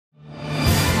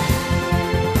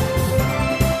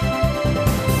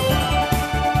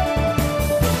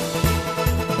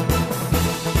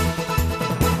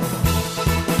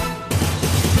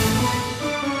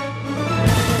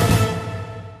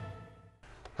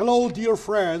Hello, dear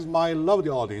friends, my lovely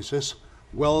audiences.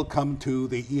 Welcome to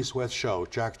the East-West Show,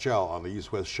 Jack Zhao on the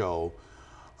East-West Show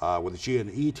with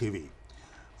G&E TV.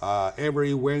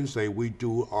 Every Wednesday, we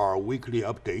do our weekly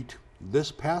update.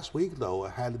 This past week, though,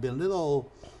 had been a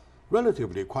little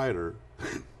relatively quieter.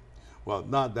 Well,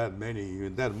 not that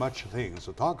much things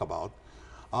to talk about.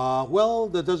 Well,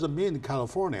 that doesn't mean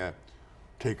California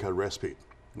take a respite.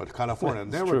 But California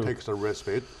never takes a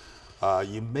respite.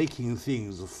 You're making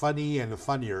things funny and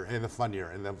funnier and funnier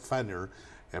and then funnier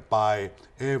by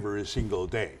every single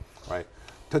day, right?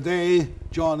 Today,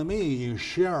 join me in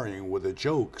sharing the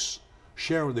jokes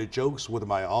with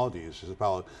my audience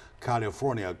about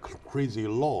California crazy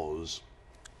laws,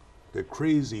 the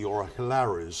crazy or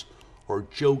hilarious or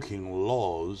joking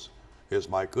laws is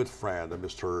my good friend,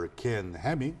 Mr. Ken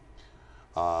Hemming,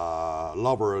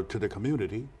 lover to the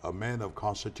community, a man of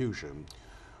Constitution,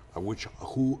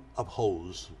 who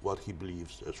upholds what he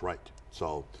believes is right.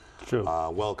 So,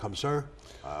 welcome, sir,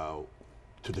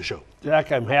 to the show.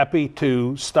 Jack, I'm happy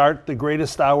to start the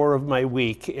greatest hour of my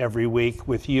week every week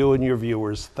with you and your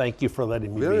viewers. Thank you for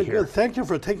letting me be here. Very good. Thank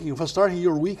you for starting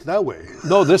your week that way.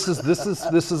 No, this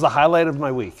is a highlight of my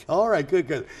week. All right,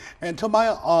 good. And to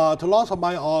lots of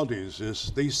my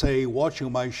audiences, they say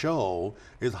watching my show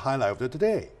is the highlight of the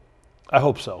day. I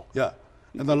hope so. Yeah,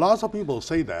 and a lot of people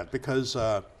say that because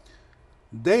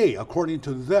they, according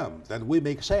to them, that we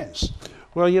make sense.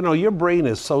 Well, you know, your brain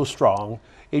is so strong,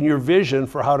 and your vision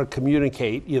for how to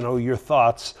communicate, you know, your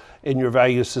thoughts and your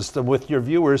value system with your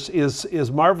viewers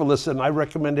is marvelous, and I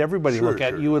recommend everybody look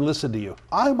at you and listen to you.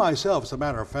 I myself, as a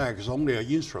matter of fact, is only an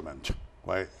instrument,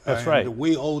 right? That's right.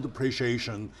 We owe the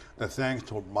appreciation, the thanks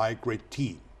to my great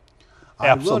team.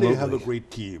 Absolutely. I really have a great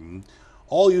team.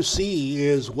 All you see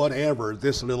is whatever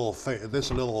this little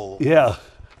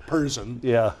person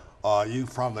in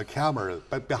front of the camera,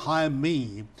 but behind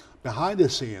me, behind the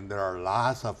scene, there are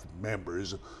lots of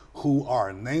members who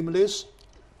are nameless,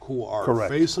 who are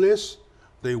faceless.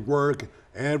 They work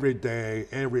every day,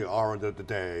 every hour of the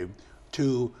day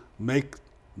to make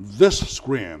this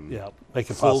screen make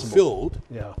it fulfilled,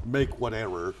 possible. Make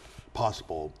whatever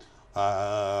possible.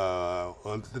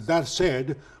 That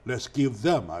said, let's give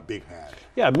them a big hand.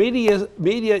 Yeah,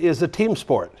 media is a team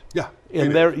sport. Yeah.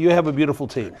 And there you have a beautiful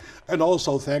team. And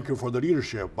also thank you for the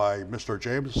leadership by Mr.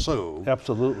 James Su.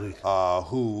 Absolutely.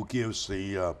 Who gives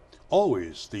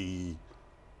always the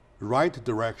right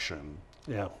direction.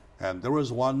 Yeah. And there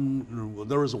was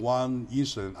one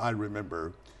incident I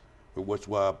remember, which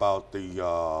was about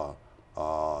the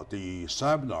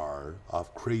seminar of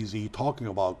talking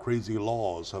about crazy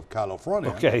laws of California.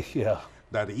 Okay, yeah.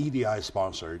 That EDI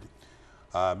sponsored.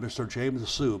 Mr. James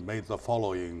Su made the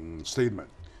following statement.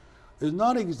 It's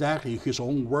not exactly his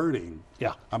own wording.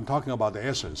 Yeah. I'm talking about the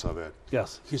essence of it.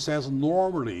 Yes. He says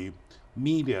normally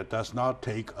media does not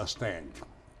take a stand.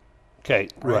 Okay,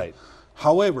 right.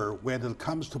 However, when it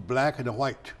comes to black and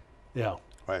white,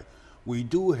 right, we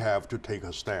do have to take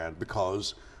a stand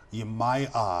because in my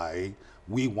eye,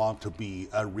 we want to be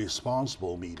a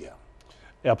responsible media.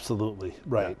 Absolutely,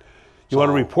 right. You want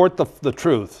to report the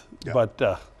truth, but...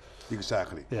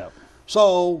 Exactly. Yeah.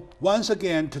 So, once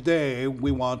again, today,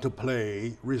 we want to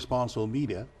play responsible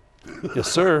media.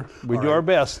 Yes, sir. We do our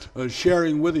best.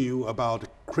 Sharing with you about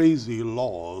crazy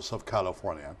laws of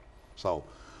California. So,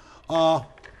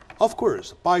 of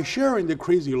course, by sharing the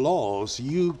crazy laws,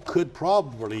 you could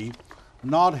probably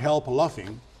not help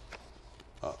laughing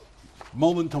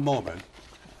moment to moment.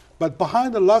 But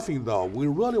behind the laughing, though, we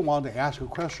really want to ask a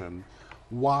question.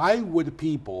 Why would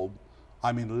people,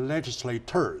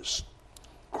 legislators,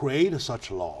 create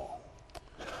such law?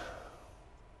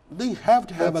 They have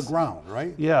to have a ground,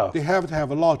 right? Yeah. They have to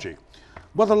have a logic.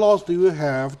 What laws do you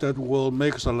have that will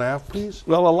make us laugh, please?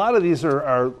 Well, a lot of these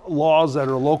are laws that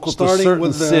are local to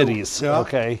certain cities,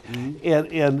 okay?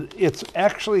 And it's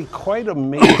actually quite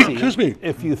amazing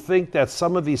if you think that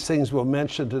some of these things we'll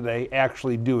mention today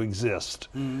actually do exist.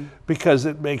 Because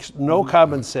it makes no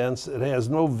common sense, it has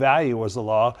no value as a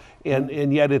law,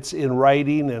 and yet it's in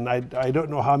writing, and I don't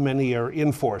know how many are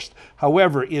enforced.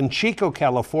 However, in Chico,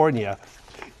 California,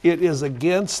 it is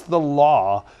against the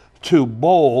law to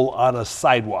bowl on a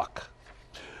sidewalk.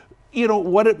 You know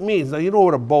what it means. Now, you know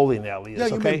what a bowling alley is,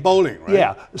 yeah, you mean bowling, right?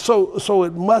 Yeah, so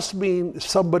it must mean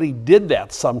somebody did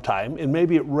that sometime, and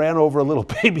maybe it ran over a little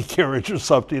baby carriage or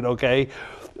something, okay?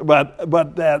 But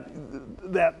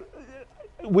that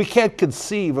we can't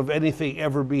conceive of anything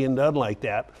ever being done like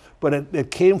that. But it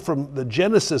came from, the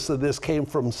genesis of this came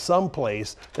from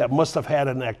someplace that must have had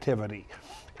an activity.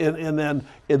 And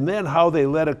then how they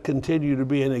let it continue to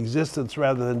be in existence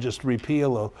rather than just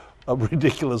repeal a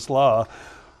ridiculous law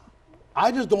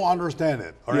I just don't understand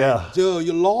it. All right? Yeah. So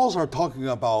your laws are talking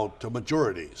about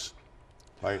majorities,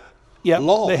 right? Yeah,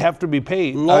 they have to be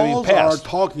paid. Laws are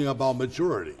talking about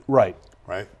majority. Right.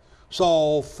 Right.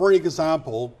 So, for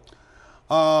example,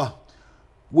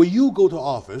 when you go to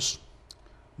office,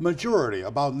 majority,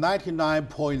 about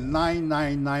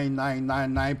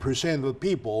 99.99999% of the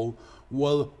people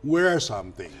will wear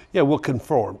something. Yeah, will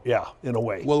conform. Yeah, in a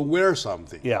way. Will wear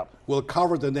something. Yeah. Will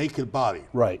cover the naked body.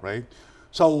 Right. Right.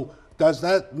 So does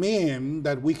that mean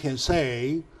that we can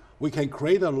say, we can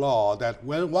create a law that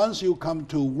once you come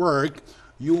to work,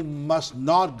 you must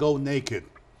not go naked?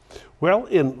 Well,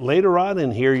 later on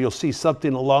in here, you'll see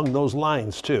something along those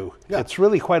lines too. Yeah. It's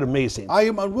really quite amazing. I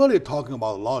am really talking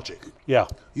about logic. Yeah.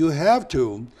 You have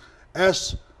to,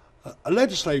 as a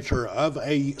legislature of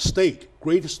a state,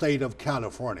 great state of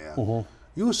California,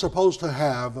 you're supposed to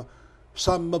have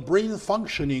some brain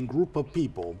functioning group of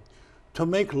people to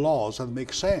make laws that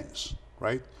make sense,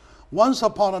 right? Once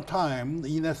upon a time,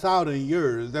 in 1,000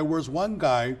 years, there was one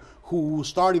guy who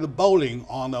started bowling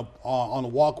on a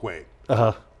walkway.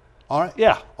 All right?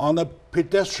 Yeah. On a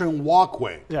pedestrian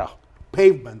walkway. Yeah.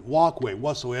 Pavement, walkway,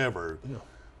 whatsoever. Yeah.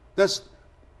 That's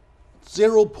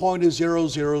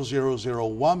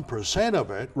 0.00001%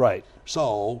 of it. Right.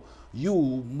 So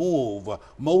you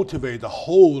motivate the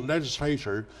whole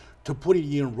legislature to put it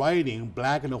in writing,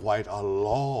 black and white, a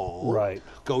law. Right.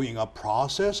 Going a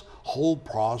process, whole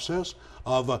process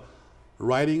of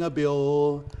writing a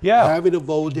bill, having it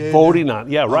voted, voting on,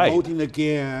 right, voting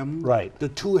again, right, the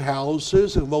two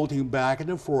houses voting back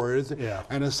and forth, yeah,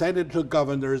 and send it to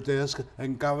governor's desk,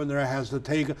 and governor has to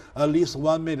take at least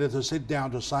 1 minute to sit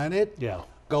down to sign it,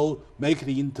 go make it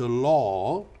into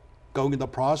law, going in the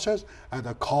process at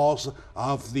the cost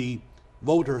of the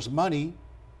voters' money.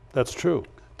 That's true.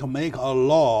 To make a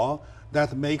law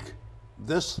that make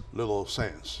this little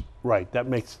sense. Right, that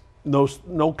makes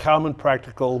no common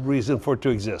practical reason for it to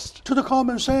exist. To the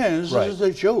common sense, this is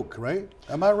a joke, right?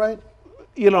 Am I right?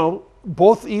 You know,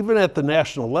 both even at the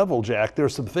national level, Jack,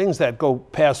 there's some things that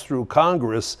pass through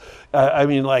Congress. I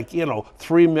mean, like, you know,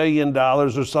 $3 million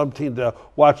or something to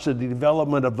watch the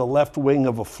development of the left wing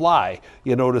of a fly,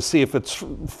 you know, to see if it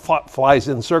flies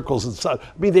in circles and such. I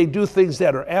mean, they do things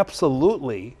that are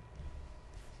absolutely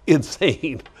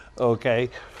insane, okay?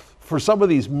 For some of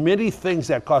these many things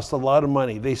that cost a lot of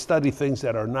money, they study things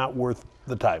that are not worth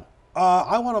the time.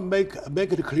 I want to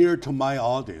make it clear to my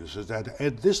audience that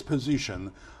at this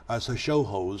position as a show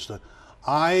host,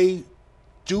 I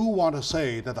do want to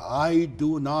say that I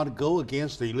do not go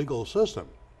against the legal system.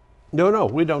 No,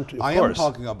 we don't, of course. am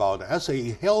talking about, as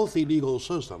a healthy legal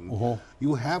system,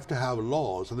 you have to have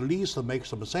laws that at least make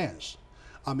some sense.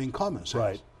 I mean, common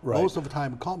sense. Right. Most of the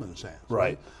time, common sense.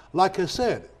 Right. Like I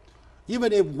said,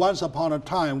 even if once upon a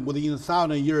time, within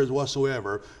 1,000 years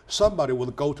whatsoever, somebody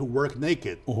would go to work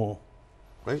naked,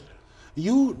 right?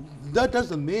 That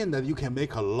doesn't mean that you can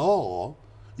make a law.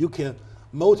 You can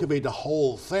motivate the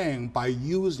whole thing by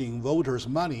using voters'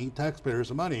 money,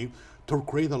 taxpayers' money, to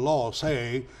create a law,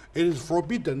 say it is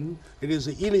forbidden, it is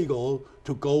illegal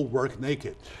to go work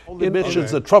naked. It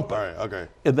mentions a trumpet. All right, okay.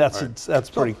 And that's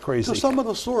pretty crazy. So some of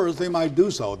the stores, they might do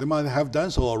so. They might have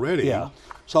done so already. Yeah.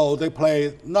 So they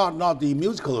play not the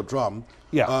musical drum,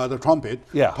 the trumpet.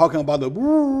 Yeah. Talking about the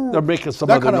they're making some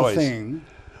that other kind noise. of thing.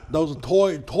 Those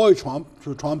toy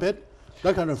trumpet,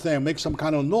 that kind of thing, make some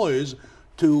kind of noise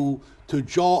to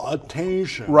draw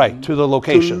attention. Right, to the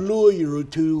location. To lure you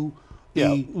to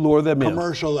lure them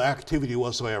commercial activity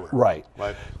whatsoever. Right.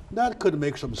 Right. That could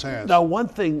make some sense. Now, one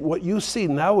thing, what you see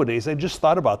nowadays, I just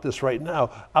thought about this right now,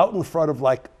 out in front of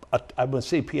like, I'm a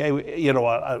CPA, you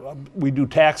know, we do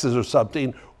taxes or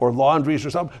something, or laundries or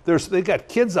something. They got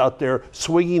kids out there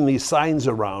swinging these signs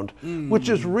around, which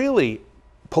is really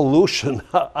pollution,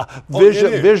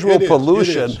 visual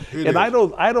pollution. And I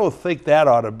don't think that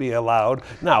ought to be allowed.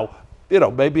 Now, you know,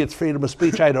 maybe it's freedom of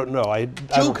speech. I don't know.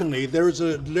 Jokingly, there's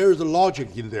a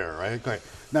logic in there, right? Okay.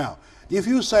 Now, if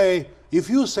you sell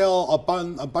a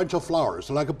bunch of flowers,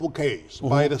 like bouquets,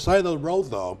 by the side of the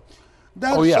road, though,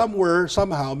 that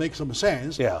somehow makes some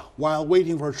sense. Yeah. While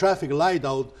waiting for a traffic light,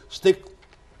 they'll stick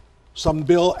some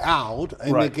bill out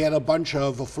and they get a bunch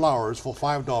of flowers for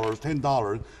 $5,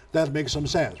 $10. That makes some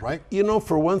sense, right? You know,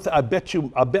 for one thing, I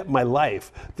bet my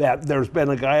life that there's been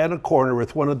a guy on a corner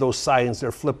with one of those signs.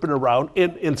 They're flipping around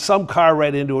in some car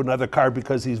right into another car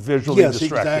because he's visually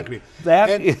distracted.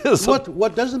 Exactly.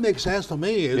 What doesn't make sense to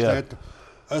me is that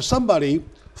somebody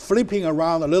flipping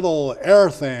around a little air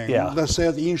thing that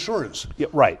says insurance. Yeah,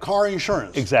 right. Car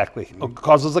insurance. Exactly.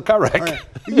 Causes a car wreck. Right.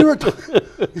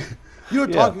 You're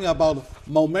talking about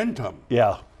momentum.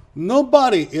 Yeah.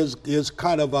 Nobody is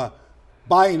kind of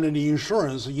buying an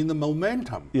insurance in the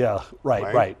momentum. Yeah,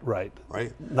 right.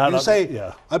 Right. Not you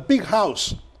say a big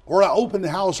house or an open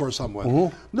house or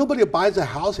someone. Nobody buys a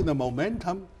house in the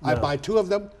momentum. I buy 2 of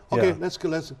them. Okay,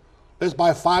 let's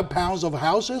buy 5 pounds of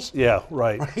houses. Yeah,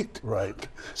 right.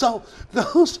 So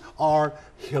those are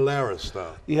hilarious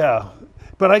stuff. Yeah.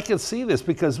 But I can see this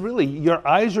because really your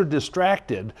eyes are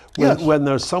distracted when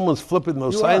there's someone's flipping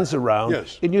those signs around,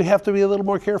 and you have to be a little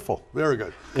more careful. Very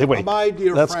good. Anyway, my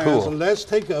dear friends, let's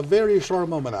take a very short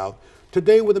moment out.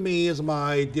 Today with me is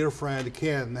my dear friend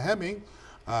Ken Hemming,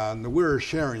 and we're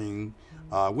sharing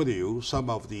with you some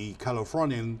of the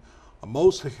Californian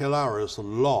most hilarious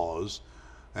laws,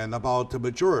 and about the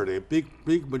majority,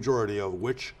 big majority of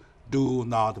which do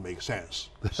not make sense.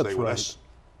 Stay with us.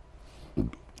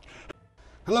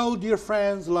 Hello, dear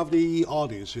friends, lovely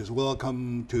audiences.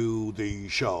 Welcome to the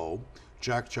show,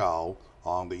 Jack Chow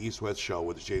on the East-West Show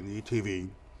with G&E TV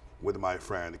with my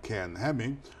friend Ken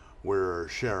Hemming. We're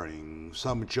sharing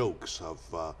some jokes of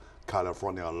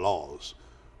California laws.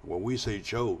 When we say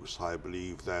jokes, I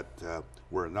believe that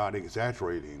we're not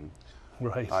exaggerating.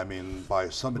 Right. I mean, by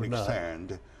some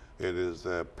extent, it is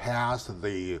past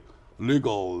the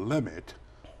legal limit,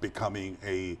 becoming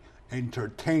a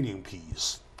entertaining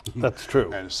piece. That's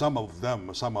true. And some of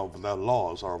the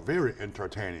laws are very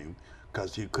entertaining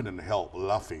because you couldn't help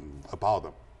laughing about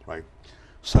them, right?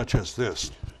 Such as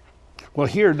this. Well,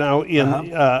 here now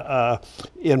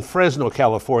in Fresno,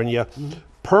 California,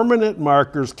 permanent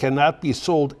markers cannot be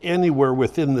sold anywhere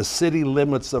within the city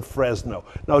limits of Fresno.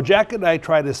 Now, Jack and I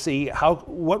try to see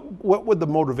what would the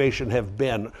motivation have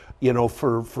been,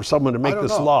 for someone to make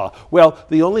this law. Well,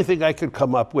 the only thing I could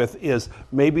come up with is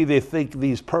maybe they think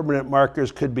these permanent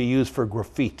markers could be used for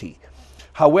graffiti.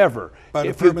 However,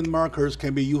 but permanent markers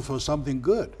can be used for something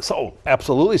good. So,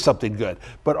 absolutely something good.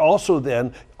 But also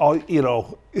then,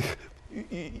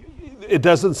 it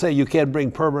doesn't say you can't bring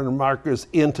permanent markers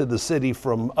into the city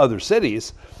from other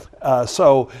cities.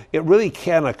 So it really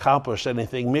can't accomplish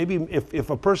anything. Maybe if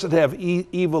a person have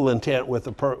evil intent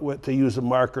to use a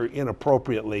marker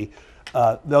inappropriately,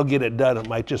 they'll get it done. It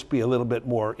might just be a little bit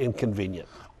more inconvenient.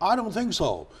 I don't think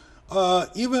so.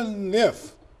 Even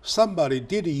if somebody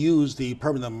did use the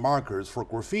permanent markers for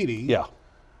graffiti,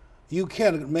 you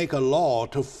can't make a law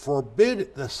to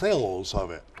forbid the sales of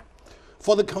it.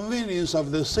 For the convenience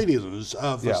of the citizens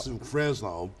of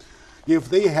Fresno, if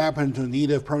they happen to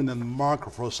need a permanent marker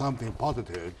for something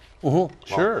positive,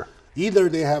 either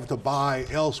they have to buy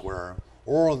elsewhere,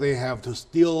 or they have to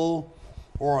steal,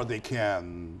 or they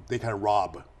can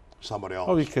rob somebody else.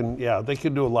 Oh, they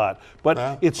can do a lot.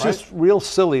 But it's just real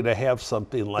silly to have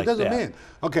something like that. It doesn't mean.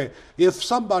 Okay, if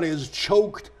somebody is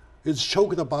choked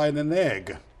by an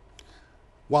egg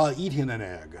while eating an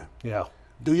egg.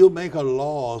 Do you make a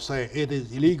law say it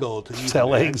is illegal to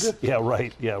sell eggs? Egg? Yeah,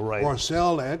 right. Or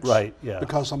sell eggs? Right,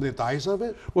 because somebody dies of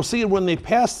it? Well, see, when they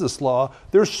passed this law,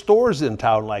 there's stores in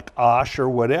town like Osh or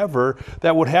whatever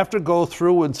that would have to go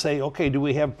through and say, okay, do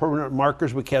we have permanent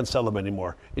markers? We can't sell them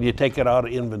anymore. And you take it out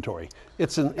of inventory.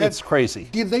 It's crazy.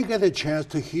 Did they get a chance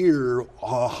to hear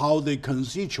how the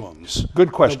constituents,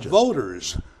 good question, the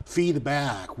voters,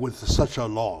 feedback with such a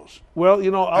laws? Well,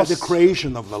 at the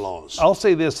creation of the laws. I'll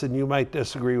say this, and you might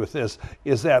disagree with this,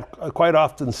 is that quite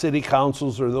often city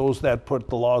councils or those that put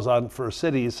the laws on for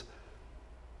cities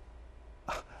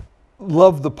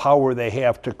love the power they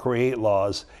have to create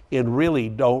laws and really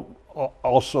don't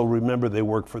also remember they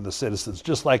work for the citizens,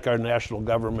 just like our national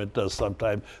government does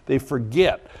sometimes. They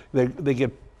forget. They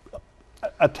get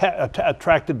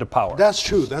attracted to power. That's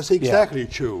true. That's exactly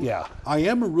true. Yeah. I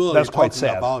am really talking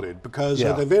about it because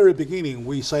at the very beginning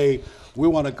we say we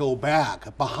want to go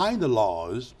back behind the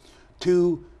laws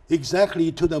to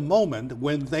exactly to the moment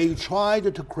when they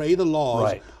tried to create the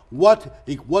laws.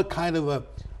 What kind of a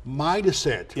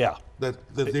mindset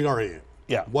that they are in?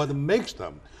 What makes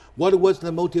them? What was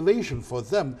the motivation for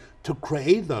them to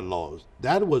create the laws?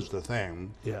 That was the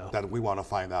thing that we want to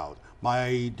find out.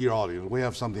 My dear audience, we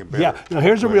have something better. Now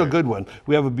here's a real good one.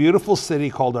 We have a beautiful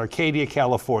city called Arcadia,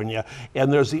 California,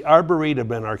 and there's the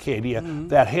Arboretum in Arcadia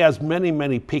that has many,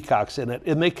 many peacocks in it,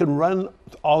 and they can run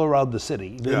all around the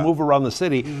city. They move around the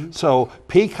city. So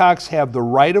peacocks have the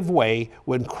right of way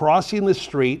when crossing the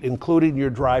street, including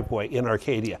your driveway in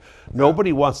Arcadia.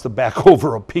 Nobody wants to back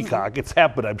over a peacock. It's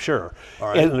happened, I'm sure.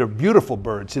 And they're beautiful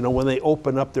birds. When they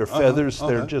open up their feathers,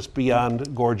 they're just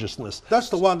beyond gorgeousness. That's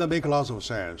the one that makes lots of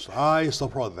sense. I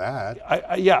support that.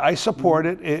 I support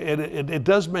it. It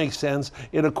does make sense.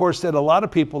 And of course, that a lot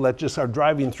of people that just are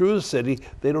driving through the city,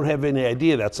 they don't have any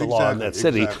idea that's a law in that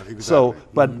city. Exactly. So,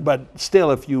 but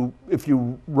still, if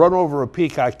you run over a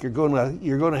peacock, you're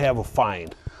going to have a fine.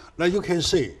 Now you can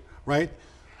see right?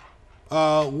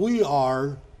 We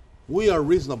are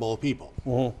reasonable people.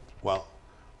 Well,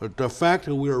 the fact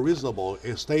that we are reasonable,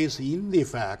 it stays in the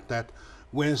fact that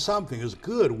when something is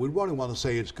good, we really want to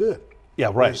say it's good. Yeah,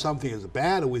 right. When something is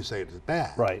bad, we say it's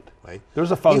bad. Right. Right.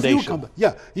 There's a foundation.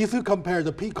 If you compare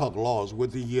the peacock laws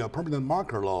with the permanent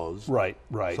marker laws. Right.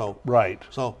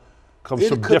 So comes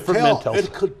from different mentals.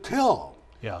 It could tell.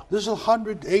 Yeah. This is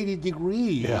 180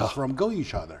 degrees from go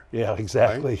each other. Yeah,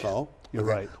 exactly. Right? So you're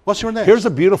right. What's your name? Here's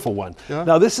a beautiful one. Yeah.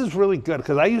 Now this is really good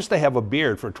because I used to have a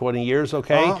beard for 20 years,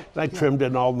 okay? And I trimmed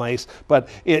it all nice. But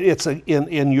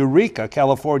in Eureka,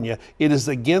 California, it is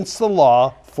against the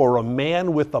law for a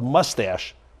man with a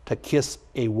mustache to kiss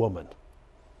a woman.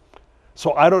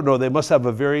 So I don't know, they must have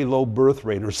a very low birth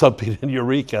rate or something in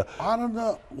Eureka. I don't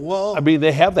know. Well, I mean,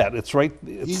 they have that. It's right.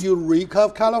 It's,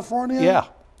 Eureka, California?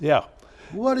 Yeah.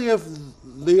 What if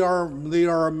they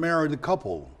are a married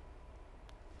couple?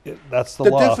 That's the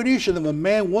The law. definition of a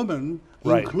man-woman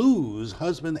includes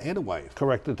husband and wife.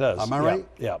 Correct, it does. Am I right?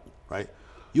 Yeah. Right.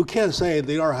 You can't say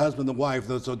they are husband and wife,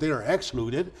 so they are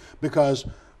excluded because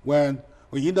when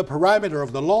in the parameter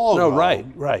of the law. No, right.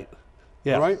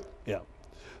 Yeah. Right? Yeah.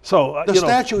 So the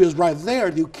statute is right there.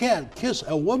 You can't kiss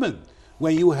a woman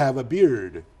when you have a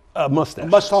beard. A mustache.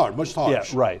 Mustache.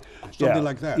 Yeah, right. Something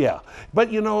like that. Yeah. But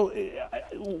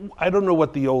I don't know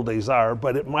what the old days are,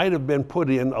 but it might have been put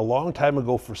in a long time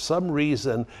ago for some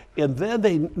reason. And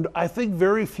then I think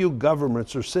very few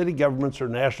governments or city governments or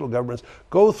national governments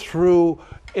go through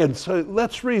and so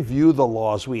let's review the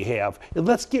laws we have and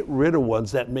let's get rid of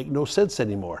ones that make no sense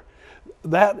anymore.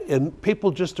 That and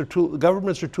people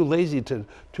governments are too lazy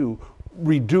to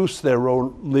reduce their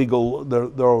own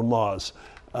their own laws.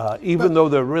 Even though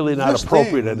they're really not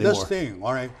appropriate anymore. This thing,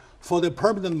 all right, for the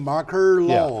permanent marker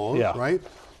laws, right?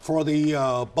 For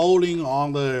the bowling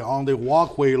on the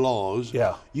walkway laws,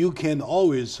 you can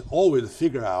always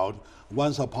figure out.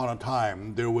 Once upon a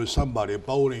time, there was somebody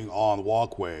bowling on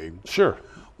walkway. Sure.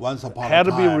 Once upon had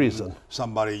a to time, be a reason.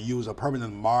 Somebody used a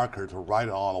permanent marker to write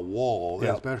it on a wall,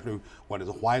 especially when it's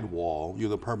a white wall.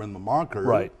 Use a permanent marker,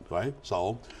 right?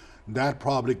 So. That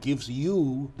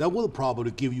will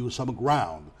probably give you some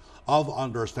ground of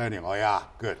understanding. Oh yeah,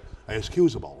 good,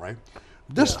 excusable, right?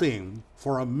 This thing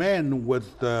for a man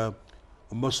with a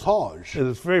mustache.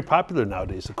 It's very popular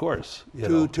nowadays, of course.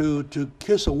 To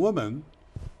kiss a woman,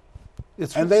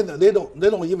 and they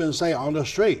don't even say on the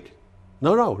straight.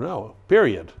 No.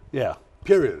 Period. Yeah.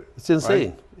 Period. It's insane.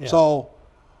 Right? Yeah. So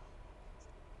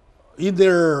in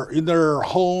their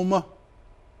home,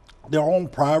 their own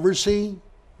privacy.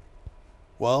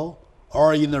 Well,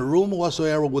 or in a room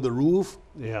whatsoever with a roof,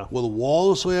 with a wall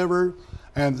whatsoever,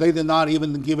 and they did not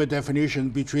even give a definition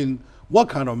between what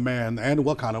kind of man and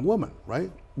what kind of woman,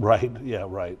 right? Right. Yeah.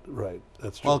 Right.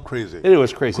 That's true. Well, crazy. It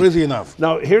was crazy. Crazy enough.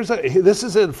 Now this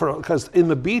is it because in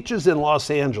the beaches in Los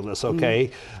Angeles,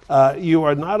 you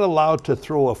are not allowed to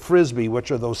throw a frisbee, which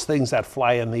are those things that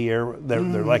fly in the air. They're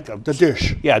like the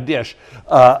dish. Yeah, dish.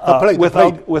 Plate,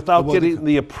 without getting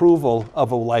the approval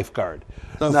of a lifeguard.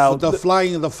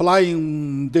 The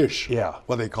flying dish. Yeah.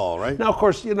 What they call, right? Now, of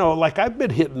course, like I've been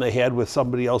hit in the head with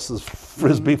somebody else's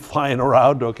frisbee flying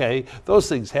around, okay? Those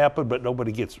things happen, but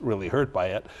nobody gets really hurt by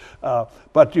it.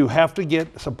 But you have to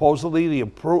get, supposedly, the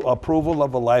approval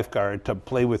of a lifeguard to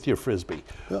play with your frisbee.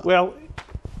 Yeah. Well,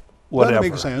 whatever. That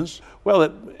makes sense. Well,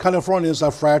 Californians are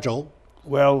fragile.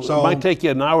 Well, it might take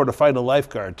you an hour to find a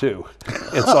lifeguard, too.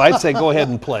 And so I'd say go ahead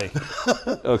and play,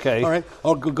 okay? All right,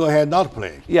 or go ahead and not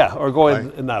play. Yeah, or go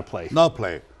ahead and not play. Not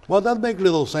play. Well, that makes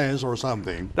little sense or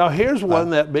something. Now, here's one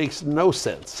that makes no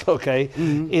sense, okay?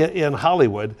 In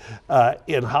Hollywood,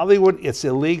 it's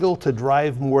illegal to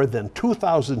drive more than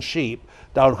 2,000 sheep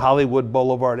down Hollywood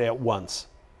Boulevard at once.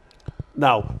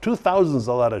 Now, 2,000 is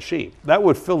a lot of sheep. That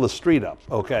would fill the street up,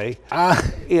 okay?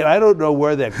 And I don't know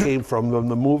where that came from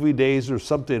the movie days or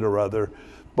something or other,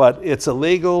 but it's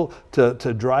illegal to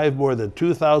drive more than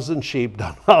 2,000 sheep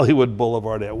down Hollywood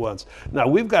Boulevard at once. Now,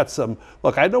 we've got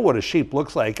look, I know what a sheep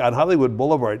looks like. On Hollywood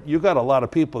Boulevard, you've got a lot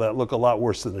of people that look a lot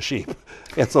worse than a sheep.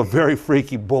 It's a very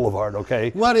freaky boulevard,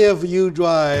 okay? What if you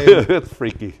drive it's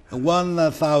freaky.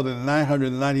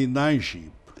 1,999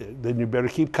 sheep? Then you better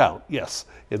keep count, yes.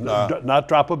 And not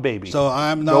drop a baby. So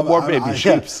I'm not, no more baby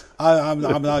sheep. I'm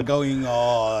not going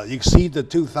exceed the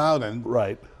 2,000.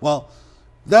 Right. Well,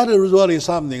 that is really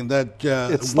something that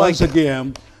once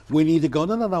again we need to go.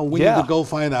 No. We need to go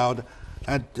find out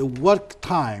at what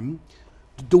time.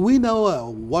 Do we know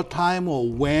what time or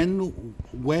when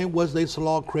was this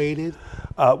law created?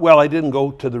 Well, I didn't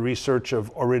go to the research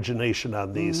of origination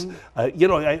on these.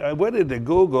 I went into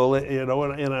Google,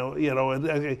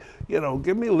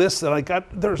 give me lists, and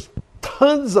there's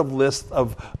tons of lists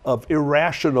of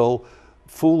irrational,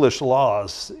 foolish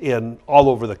laws all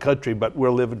over the country, but we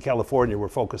live in California, we're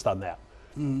focused on that.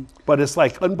 But it's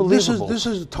like unbelievable. This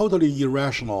is totally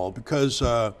irrational because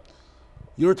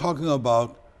you're talking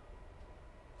about,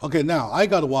 okay, now I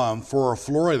got one for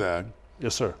Florida.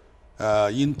 Yes, sir.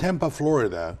 In Tampa,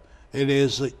 Florida, it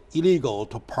is illegal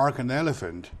to park an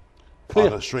elephant on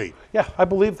the street. Yeah, I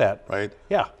believe that. Right?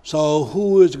 Yeah. So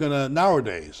who is going to,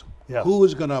 nowadays, Yeah. who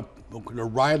is going to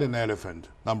ride an elephant?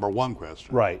 Number one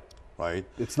question. Right. Right?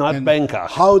 It's not And Bangkok.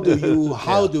 How do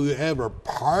you ever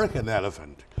park an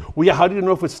elephant? Well, yeah, how do you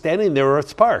know if it's standing there or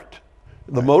it's parked?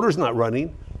 The motor's not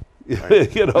running.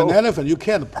 Right. You know? An elephant, you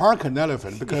can't park an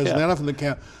elephant because an elephant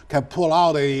can pull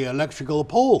out a electrical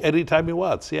pole Anytime he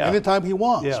wants, yeah. anytime he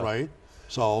wants, Yeah. right?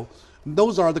 So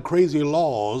those are the crazy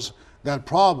laws that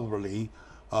probably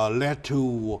led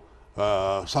to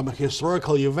some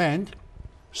historical event.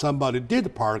 Somebody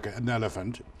did park an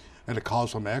elephant and it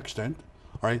caused some accident,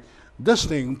 right? This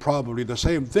thing probably the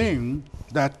same thing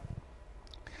that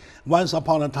once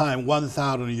upon a time,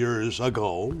 1,000 years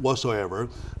ago, whatsoever,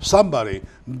 somebody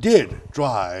did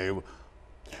drive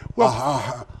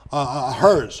a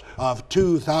herds of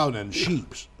 2,000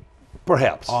 sheep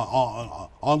Perhaps.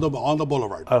 on the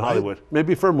boulevard. On right? Hollywood.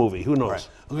 Maybe for a movie, who knows? Right.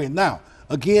 Okay, now,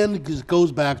 again, it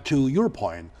goes back to your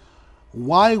point.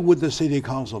 Why would the city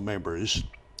council members,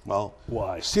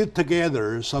 Why? sit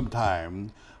together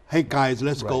sometime? Hey guys,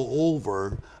 let's go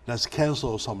over, let's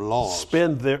cancel some laws.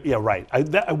 Spend their, yeah, right.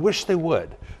 I wish they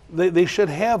would. They should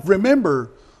have.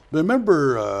 Remember,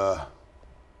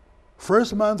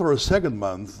 first month or second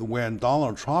month when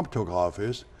Donald Trump took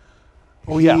office,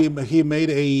 he made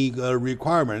a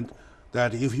requirement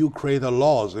that if you create a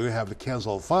laws, you have to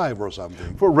cancel 5 or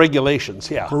something. For regulations,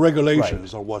 yeah. For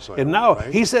regulations or whatsoever. And now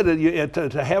right? he said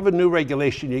that to have a new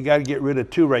regulation, you got to get rid of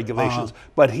 2 regulations.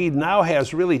 But he now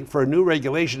has really, for a new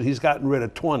regulation, he's gotten rid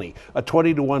of 20, a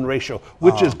 20-to-1 ratio,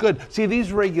 which is good. See,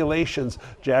 these regulations,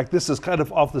 Jack, this is kind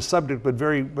of off the subject, but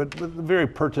very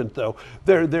pertinent though.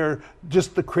 They're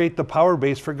just to create the power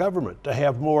base for government, to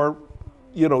have more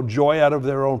joy out of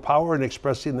their own power and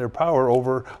expressing their power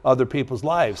over other people's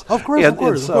lives. Of course, of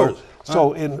course.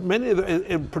 So in many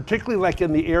of particularly like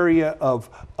in the area of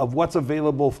what's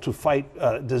available to fight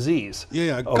disease.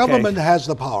 Yeah, government has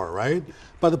the power, right?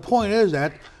 But the point is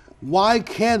that why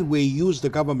can't we use the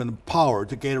government power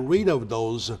to get rid of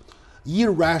those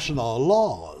irrational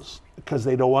laws? Because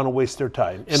they don't want to waste their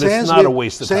time. And it's not a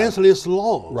waste of time. Senseless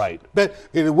laws. Right. But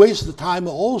it wastes the time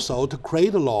also to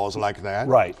create laws like that.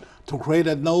 Right. To create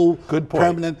no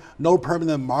permanent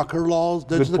marker laws.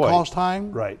 Does it cost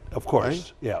time? Right. Of course.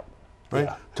 Right? Yeah. Right.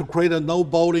 Yeah. To create a no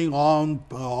boating on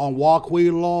walkway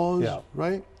laws. Yeah.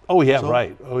 Right. Oh yeah.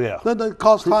 Right. Oh yeah. Then it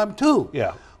costs time too.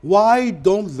 Yeah. Why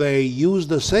don't they use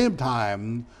the same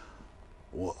time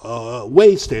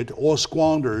wasted or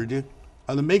squandered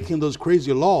on making those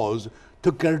crazy laws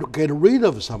to get rid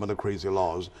of some of the crazy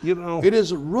laws? It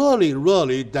is really,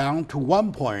 really down to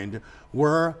one point.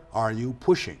 Where are you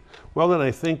pushing? Well, then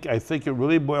I think it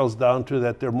really boils down to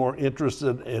that they're more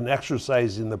interested in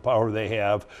exercising the power they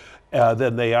have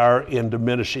than they are in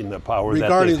diminishing the power that they've had.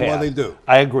 Regardless of what they do.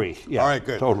 I agree. Yeah. All right,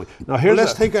 good. Totally. Now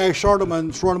let's take a short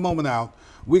moment out.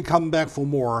 We come back for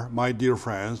more, my dear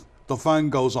friends. The fun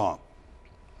goes on.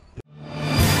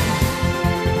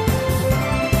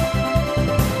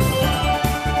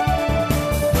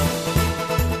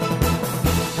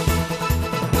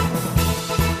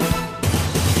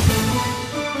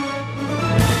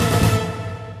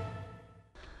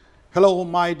 Hello,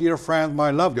 my dear friend,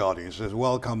 my lovely audiences.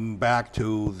 Welcome back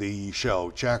to the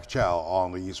show, Jack Chow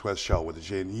on the East West Show with the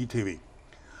G&E TV.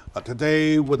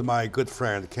 Today, with my good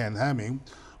friend Ken Hamming,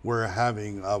 we're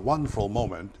having a wonderful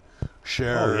moment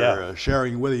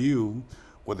sharing with you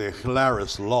with the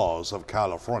hilarious laws of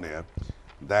California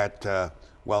that,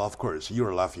 well, of course,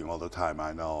 you're laughing all the time,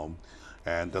 I know.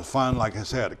 And the fun, like I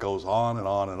said, goes on and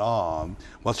on and on.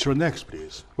 What's your next,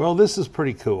 please? Well, this is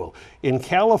pretty cool. In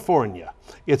California,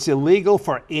 it's illegal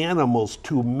for animals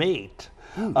to mate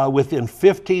within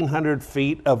 1,500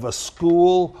 feet of a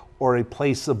school or a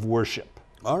place of worship.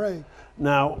 All right.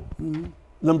 Now,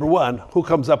 number one, who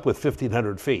comes up with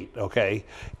 1,500 feet, okay?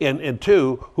 And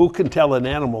two, who can tell an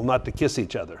animal not to kiss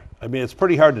each other? I mean, it's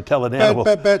pretty hard to tell an animal,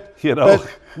 but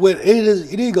when it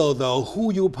is illegal, though,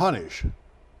 who you punish?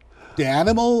 The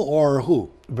animal or who?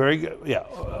 Very good. Yeah.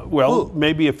 Well,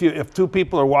 maybe if 2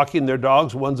 people are walking their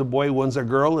dogs, one's a boy, one's a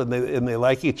girl, and they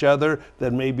like each other,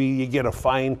 then maybe you get a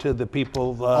fine to the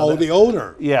people. The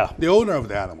owner. Yeah. The owner of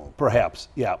the animal. Perhaps.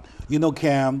 Yeah.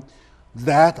 Cam,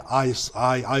 that I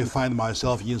find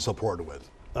myself in support with.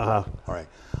 Uh-huh. All right.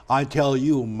 I tell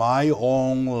you my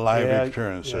own life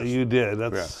experiences. Yeah, you did.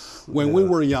 That's when we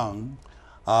were young,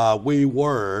 we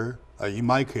were, in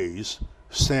my case,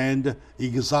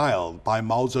 exiled by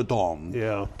Mao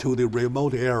Zedong to the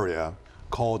remote area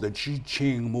called the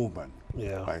G&E movement.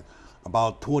 Yeah. Right?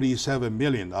 About 27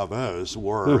 million of us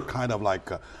were kind of like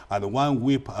at one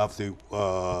whip of the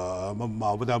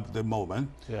moment,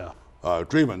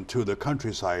 driven to the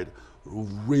countryside,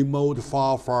 remote,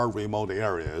 far remote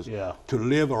areas to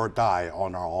live or die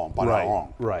on our own, by our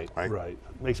own. Right.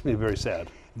 Makes me very sad.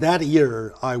 That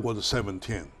year, I was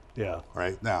 17. Yeah.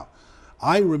 Right now,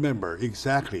 I remember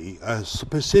exactly a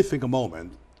specific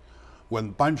moment when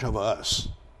a bunch of us,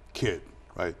 kids,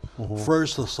 right,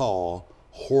 first saw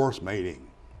horse mating.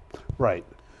 Right.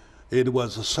 It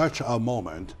was such a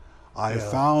moment. I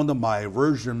found my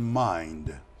virgin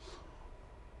mind.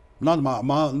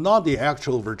 Not the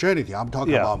actual virginity. I'm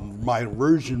talking about my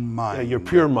virgin mind. Yeah, your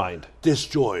pure mind.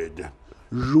 Destroyed,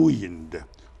 ruined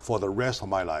for the rest of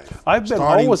my life. I've been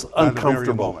always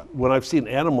uncomfortable when I've seen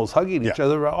animals hugging each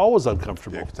other. I'm always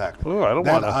uncomfortable. Exactly. Oh, I don't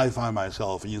want to. I find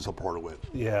myself in support with.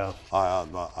 Yeah. I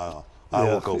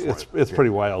will go for it. It's pretty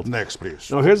wild. Next, please.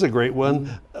 No, here's a great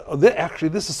one. Actually,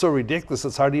 this is so ridiculous,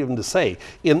 it's hard even to say.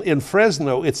 In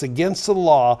Fresno, it's against the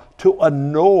law to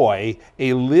annoy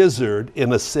a lizard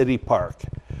in a city park.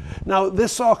 Now,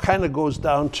 this all kind of goes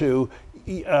down to,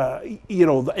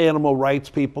 the animal rights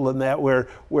people and that, where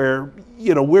we're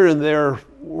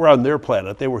on their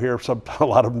planet. They were here, a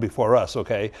lot of them before us,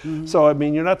 okay? So, I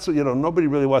mean, you're not, nobody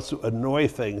really wants to annoy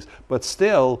things, but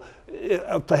still,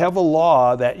 to have a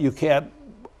law that you can't,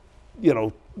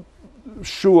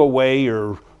 shoo away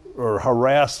or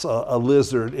harass a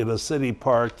lizard in a city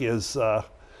park is...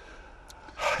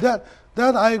 That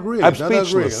I agree. I'm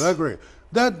speechless. I agree.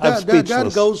 That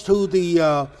goes to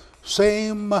the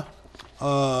same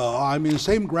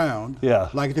ground,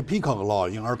 like the peacock law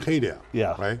in Arcadia.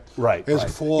 Yeah. Right.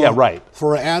 It's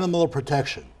for animal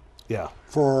protection. Yeah.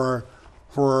 For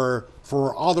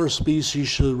other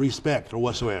species respect or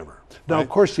whatsoever. Now, of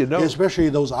course, especially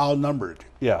those outnumbered.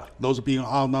 Yeah. Those being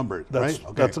outnumbered. That's, right.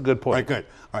 Okay. That's a good point. Right. Good.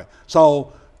 All right.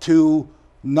 So to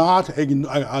not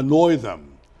annoy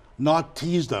them, not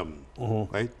tease them,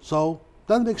 right? So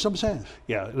that makes some sense.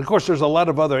 Yeah, and of course, there's a lot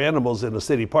of other animals in the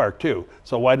city park too.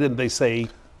 So why didn't they say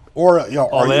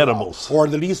all animals? Or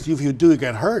at least if you do, you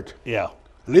get hurt. Yeah,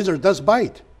 lizard does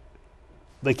bite.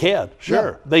 They can,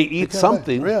 sure. Yeah. They eat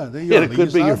something. And it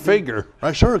could be your finger.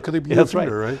 Right, sure, it could be your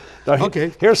finger, right? Now,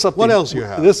 okay. Here's something. What else you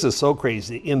have? This is so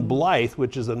crazy. In Blythe,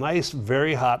 which is a nice,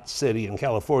 very hot city in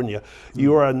California,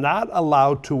 you are not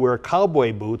allowed to wear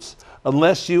cowboy boots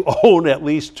unless you own at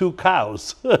least 2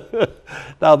 cows.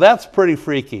 Now, that's pretty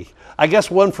freaky. I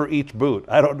guess one for each boot.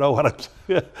 I don't know what I'm...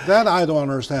 That I don't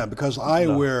understand, because I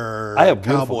wear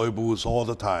cowboy boots all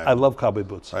the time. I love cowboy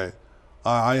boots. Right.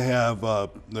 I have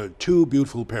 2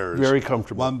 beautiful pairs. Very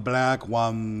comfortable. One black,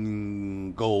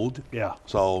 one gold. Yeah.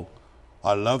 So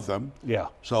I love them. Yeah.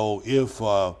 So if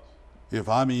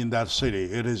I'm in that city,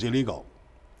 it is illegal.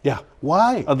 Yeah.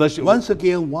 Why? Unless you, once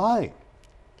again, why?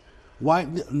 Why?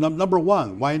 Number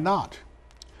 1, why not?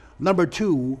 Number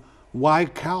 2, why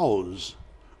cows?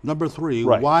 Number 3,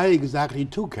 why exactly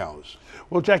 2 cows?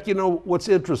 Well, Jack, what's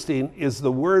interesting is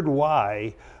the word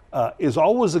why is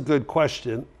always a good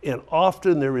question, and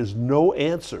often there is no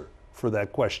answer for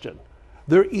that question.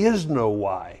 There is no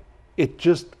why. It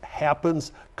just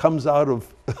happens, comes out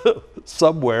of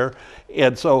somewhere.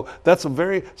 And so that's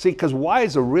because why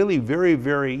is a really very,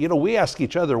 very, we ask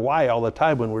each other why all the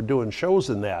time when we're doing shows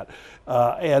and that.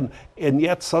 And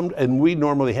yet we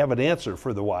normally have an answer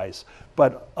for the whys.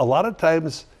 But a lot of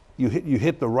times you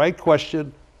hit the right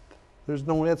question, there's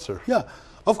no answer. Yeah.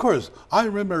 Of course, I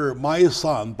remember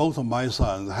both of my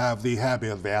sons have the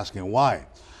habit of asking why.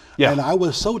 Yeah. And I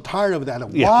was so tired of that.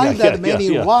 Why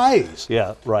many whys?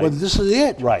 Yeah, right. Well, this is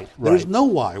it. Right. There's no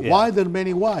why. Yeah. Why there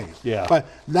many whys? Yeah. But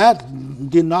that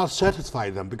did not satisfy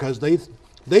them, because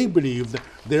they believed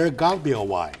there got to be a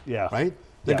why. Yeah. Right?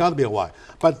 There got to be a why.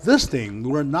 But this thing,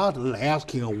 we're not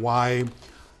asking a why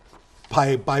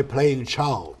by playing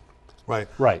child. Right?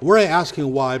 Right. We're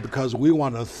asking why because we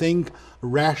want to think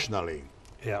rationally.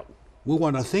 Yeah. We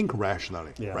want to think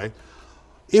rationally, yeah. Right?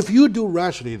 If you do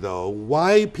rationally, though,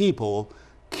 why people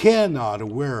cannot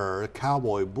wear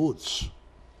cowboy boots?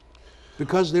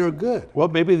 Because they're good. Well,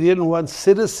 maybe they didn't want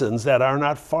citizens that are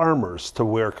not farmers to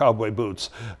wear cowboy boots,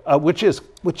 which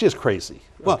is crazy.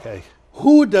 Well, okay.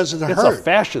 Who does it hurt? It's a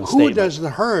fashion statement. Who does it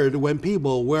hurt when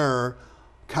people wear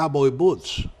cowboy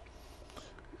boots?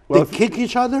 Well, they kick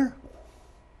each other?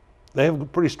 They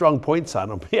have pretty strong points on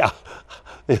them. Yeah,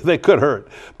 they could hurt.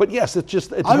 But yes, it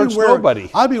hurts nobody.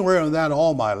 I've been wearing that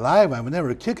all my life. I've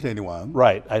never kicked anyone.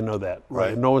 Right, I know that.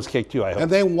 Right. No one's kicked you, I hope.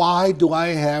 And then why do I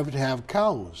have to have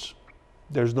cows?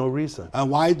 There's no reason. And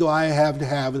why do I have to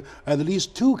have at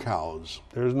least 2 cows?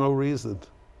 There's no reason.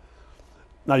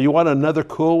 Now, you want another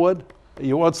cool one?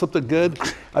 You want something good?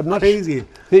 I'm not crazy.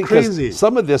 Crazy.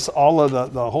 Some of this, all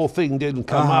of the whole thing didn't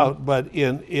come out, but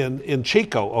in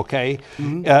Chico, okay,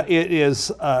 it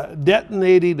is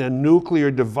detonating a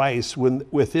nuclear device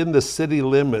within the city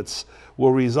limits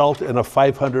will result in a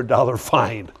 $500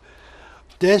 fine.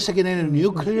 Designating a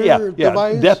nuclear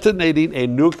device? Detonating a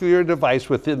nuclear device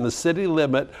within the city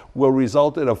limit will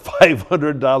result in a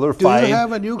 $500 fine. Do you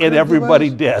have a nuclear and everybody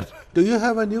device? dead. Do you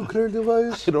have a nuclear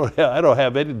device? I don't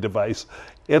have any device.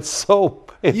 If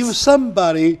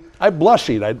somebody... I'm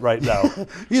blushing right now.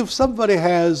 If somebody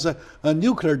has a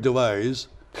nuclear device...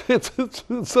 It's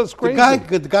crazy.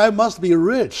 The guy must be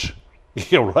rich.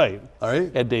 Yeah, right. All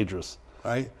right? And dangerous.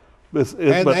 All right?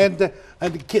 And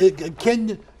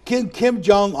Kim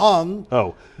Jong-un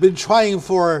been trying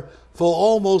for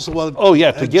almost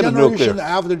to get a nuclear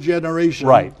after generation,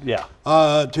 right? Yeah,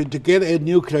 to get a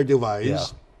nuclear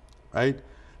device, right?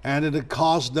 And it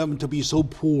caused them to be so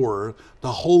poor,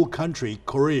 the whole country,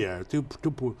 Korea, to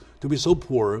be so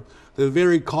poor, the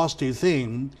very costly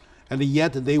thing, and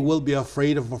yet they will be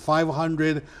afraid of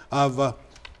 500 of a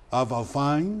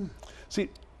fine. See,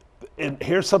 and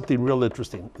here's something real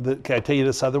interesting. Can I tell you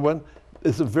this other one?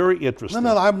 It's very interesting.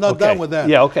 No, I'm not done with that.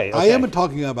 Yeah, okay. I am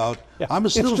talking about. Yeah. I'm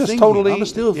still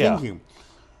thinking.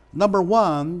 Number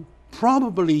one,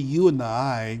 probably you and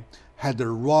I had the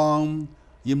wrong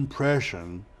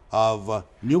impression of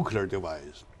nuclear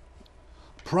device.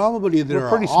 Probably there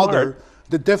are other.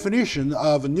 The definition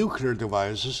of nuclear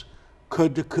devices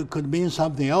could mean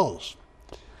something else.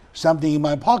 Something in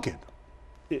my pocket.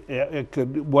 It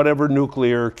could, whatever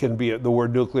nuclear can be. The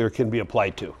word nuclear can be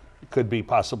applied to. Could be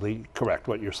possibly correct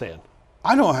what you're saying.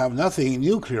 I don't have nothing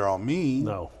nuclear on me.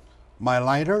 No. My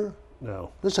lighter?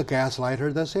 No. That's a gas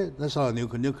lighter, that's it. That's not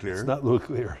nuclear. It's not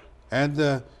nuclear.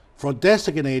 And for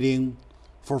designating,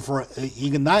 for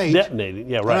ignite. Detonating,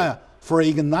 yeah, right. For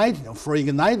ignite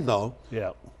though,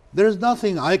 yeah. There's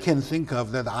nothing I can think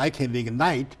of that I can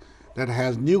ignite that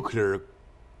has nuclear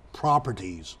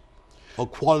properties or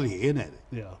quality in it.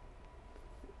 Yeah.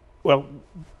 Well,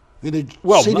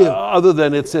 city, other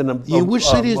than it's in a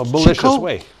malicious Chico?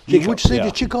 way. In which city,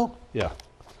 Chico? Yeah.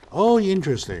 Oh,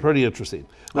 interesting. Pretty interesting.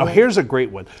 Now, here's a great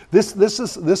one. This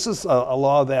is a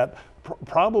law that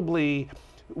probably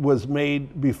was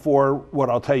made before what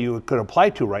I'll tell you it could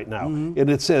apply to right now. And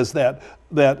it says that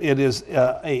it is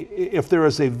if there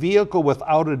is a vehicle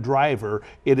without a driver,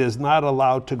 it is not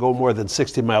allowed to go more than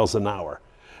 60 miles an hour.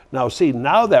 Now, see,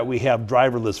 now that we have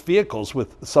driverless vehicles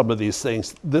with some of these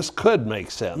things, this could make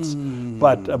sense.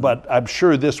 But I'm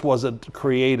sure this wasn't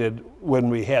created when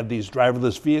we had these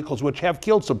driverless vehicles, which have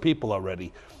killed some people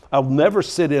already. I'll never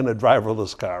sit in a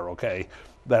driverless car, okay,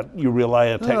 that you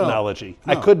rely on technology.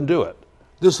 No. I couldn't do it.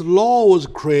 This law was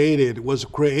created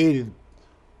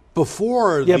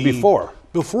before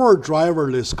before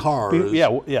driverless cars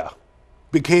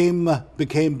became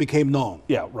known.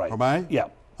 Yeah, right. Right? Yeah.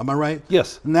 Am I right?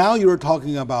 Yes. Now you're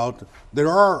talking about there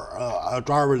are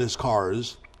driverless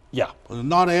cars. Yeah.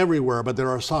 Not everywhere, but there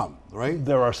are some, right?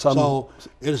 There are some. So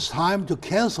it's time to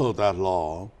cancel that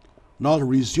law, not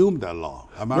resume that law.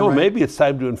 Am I right? No, maybe it's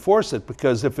time to enforce it,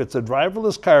 because if it's a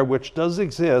driverless car, which does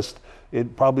exist,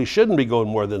 it probably shouldn't be going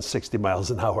more than 60 miles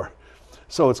an hour.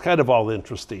 So it's kind of all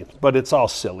interesting, but it's all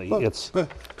silly. But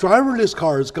driverless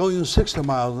cars going 60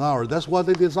 miles an hour, that's what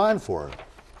they designed for.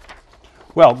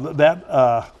 Well, that's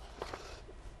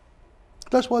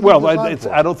what.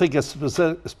 I don't think it's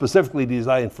specifically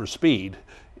designed for speed,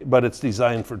 but it's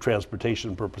designed for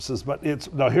transportation purposes. But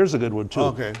now here's a good one too.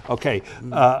 Okay. Okay.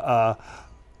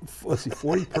 Let's see.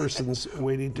 40 persons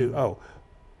waiting to.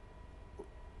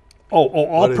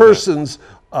 All persons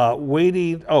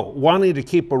wanting to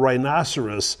keep a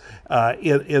rhinoceros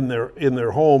in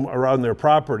their home around their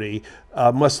property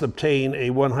must obtain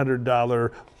a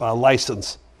 $100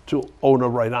 license to own a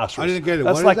rhinoceros. I didn't get it.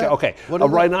 That's a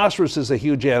rhinoceros is a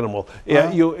huge animal.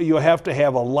 You have to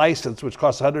have a license, which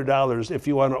costs $100 if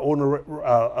you want to own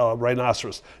a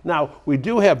rhinoceros. Now, we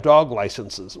do have dog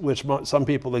licenses, which some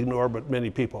people ignore, but many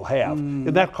people have,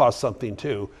 and that costs something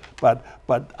too. But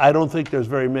I don't think there's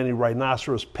very many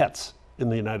rhinoceros pets in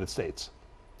the United States.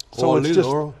 So it's just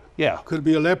yeah, could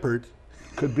be a leopard.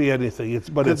 Could be anything.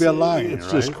 Could be a line, it's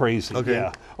right? just crazy. Okay.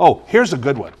 Yeah. Oh, here's a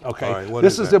good one. Okay. All right,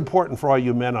 this is important for all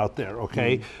you men out there.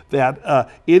 Okay, that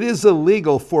it is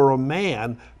illegal for a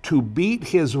man to beat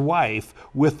his wife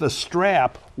with a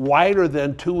strap wider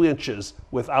than 2 inches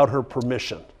without her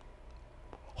permission.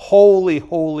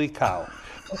 Holy cow!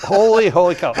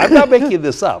 Holy cow! I'm not making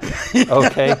this up.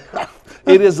 Okay.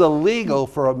 It is illegal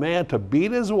for a man to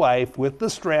beat his wife with the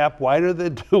strap wider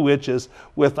than 2 inches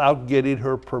without getting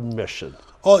her permission.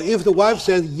 Oh, if the wife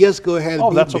says, yes, go ahead.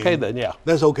 Oh, that's okay then, yeah.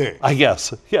 That's okay. I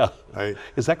guess, yeah. Right.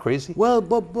 Is that crazy? Well,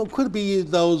 but could be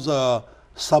those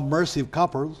submersive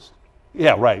couples.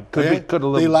 Yeah, right.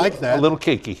 They like that. A little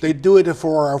kinky. They do it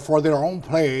for their own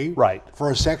play. Right.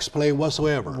 For sex play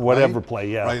whatsoever. Whatever right? play,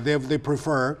 yeah. Right. They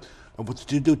prefer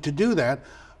to do that.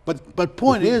 But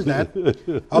point is that,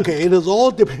 okay, it is all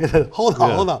dependent. Hold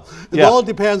on. It all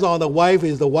depends on the wife.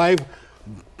 Is the wife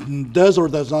does or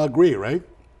does not agree, right?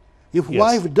 If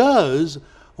wife does,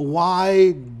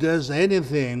 why does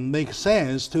anything make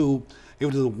sense to, if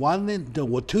it is 1 inch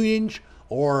or 2 inch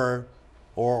or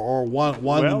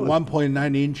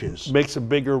 1.9 inches? Makes a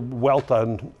bigger welt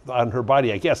on her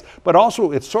body, I guess. But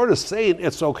also, it's sort of saying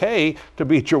it's okay to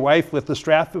beat your wife with the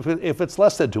strap if it's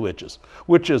less than 2 inches,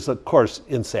 which is, of course,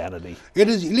 insanity. It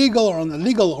is illegal or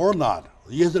not.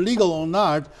 Is it legal or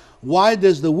not? Why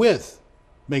does the width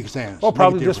make sense? Well,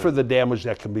 probably just for the damage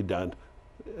that can be done.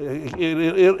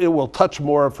 It will touch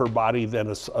more of her body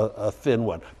than a thin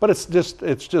one. But it's just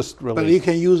really. But you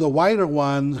can use a wider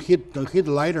one, hit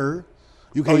lighter.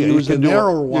 You can use a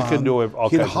narrower one. You can do it all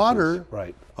hit kinds harder. Of things.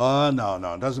 Right.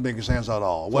 No, it doesn't make sense at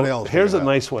all. What else? Here's a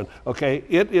nice one. Okay,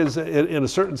 it is in a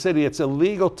certain city. It's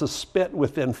illegal to spit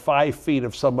within 5 feet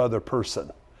of some other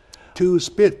person. To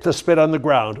spit on the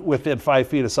ground within 5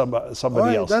 feet of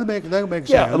somebody else. That makes sense.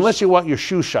 Yeah, unless you want your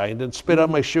shoe shined, and spit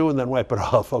on my shoe and then wipe it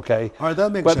off. Okay. All right,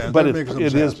 that makes sense. But it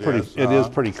is pretty. Yes. It is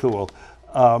pretty cool.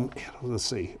 Let's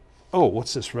see. Oh,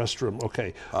 what's this restroom?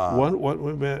 Okay.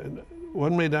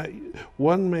 One may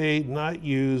not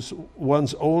use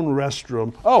one's own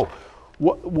restroom. Oh,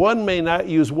 one may not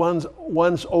use one's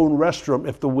own restroom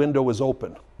if the window is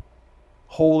open.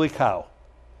 Holy cow.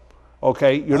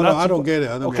 Okay, I don't get it.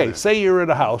 I don't get it. Say you're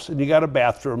in a house and you got a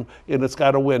bathroom and it's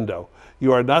got a window.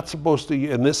 You are not supposed to,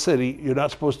 in this city, you're not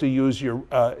supposed to use your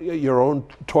own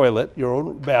toilet, your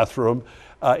own bathroom,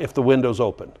 if the window's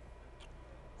open.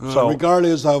 So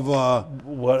regardless of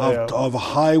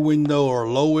high window or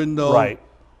low window. Right.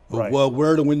 Well,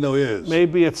 where the window is.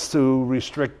 Maybe it's to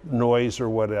restrict noise or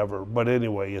whatever. But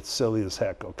anyway, it's silly as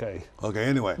heck, okay? Okay,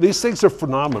 anyway. These things are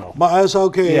phenomenal. But it's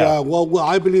okay. Yeah. Well,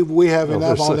 I believe we have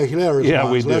enough on the hilarious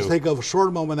ones. We do. Let's take a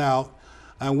short moment out,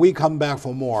 and we come back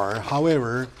for more.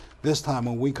 However, this time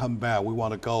when we come back, we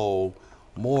want to go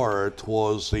more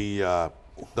towards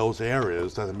those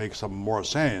areas that make some more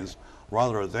sense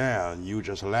rather than you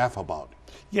just laugh about.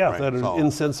 Yeah, right? That are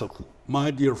insensible.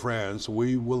 My dear friends,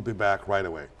 we will be back right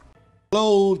away.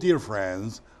 Hello, dear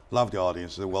friends. Love the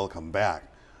audience. Welcome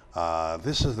back.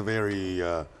 This is a very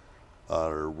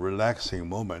relaxing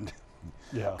moment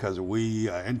because we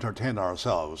entertain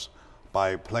ourselves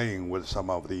by playing with some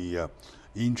of the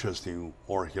interesting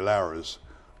or hilarious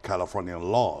Californian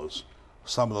laws.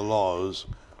 Some of the laws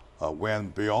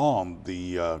went beyond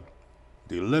the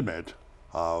limit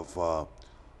of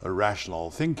rational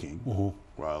thinking.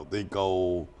 Well, they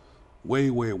go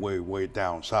way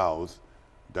down south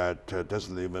that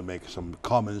doesn't even make some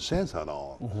common sense at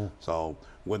all. So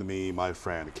with me, my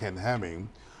friend Ken Hamming,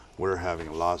 we're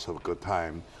having lots of good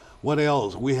time. What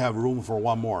else? We have room for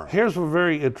one more. Here's a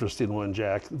very interesting one,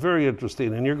 Jack. Very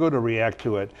interesting, and you're going to react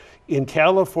to it. In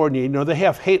California, they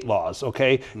have hate laws,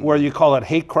 okay, where you call it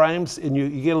hate crimes, and you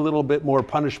get a little bit more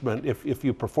punishment if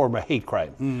you perform a hate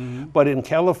crime. But in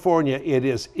California, it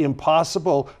is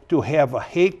impossible to have a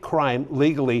hate crime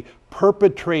legally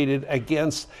perpetrated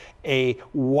against a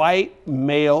white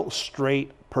male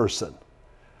straight person.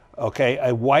 Okay,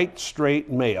 a white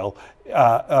straight male,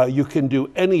 you can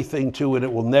do anything to it.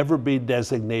 It will never be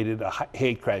designated a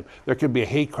hate crime. There can be a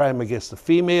hate crime against a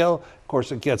female, of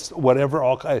course, against whatever,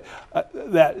 all kind.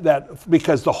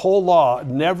 Because the whole law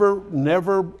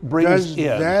never brings in.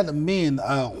 Does that mean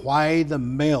a white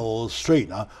male straight?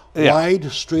 White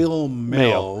straight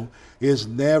male is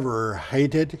never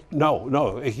hated?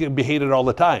 No, it can be hated all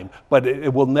the time, but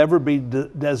it will never be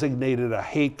designated a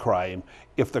hate crime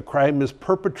if the crime is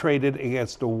perpetrated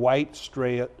against a white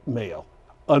straight male.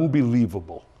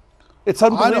 Unbelievable. It's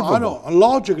unbelievable. I know.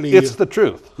 Logically, it's the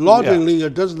truth. Logically,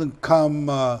 it doesn't come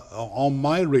on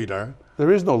my radar.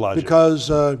 There is no logic.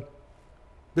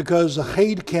 Because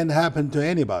hate can happen to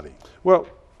anybody. Well,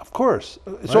 Of course.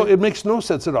 So it makes no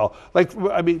sense at all. Like,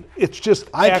 I mean, it's just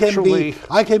I can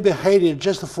be hated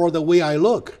just for the way I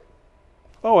look.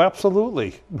 Oh,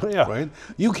 absolutely. Yeah. Right?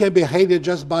 You can be hated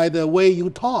just by the way you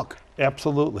talk.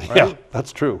 Absolutely. Right? Yeah,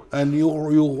 that's true. And you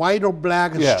white or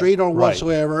black, straight or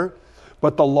whatsoever.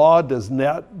 But the law does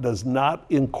not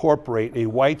incorporate a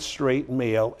white straight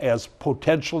male as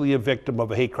potentially a victim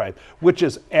of a hate crime, which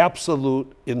is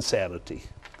absolute insanity.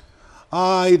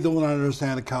 I don't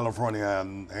understand California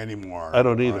anymore. I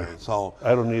don't either. Right? So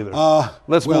I don't either.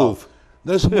 Let's move.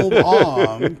 Let's move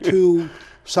on to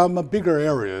some bigger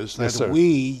areas that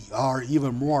we are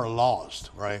even more lost,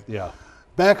 right? Yeah.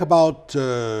 Back about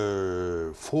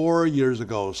 4 years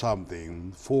ago,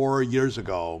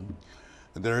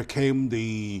 there came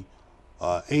the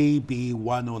AB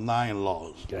 109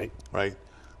 laws, right?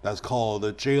 That's called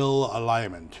the jail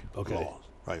alignment laws,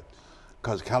 right?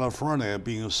 Because California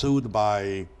being sued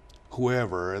by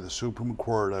whoever at the Supreme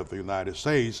Court of the United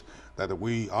States that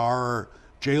our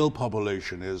jail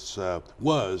population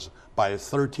was by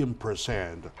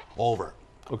 13% over.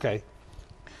 Okay.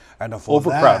 And for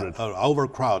overcrowded.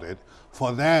 Overcrowded.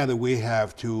 For that, we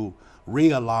have to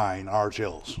realign our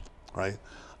jails, right?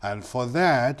 And for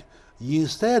that,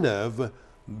 instead of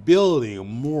building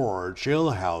more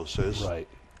jailhouses, right?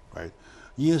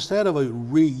 Instead of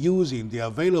reusing the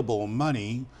available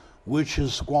money, which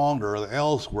is squandered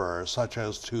elsewhere, such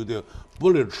as to the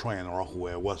bullet train or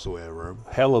whatsoever.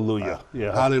 Hallelujah.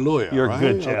 Yeah. Hallelujah. You're right?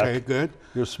 good, Jack. Okay, good.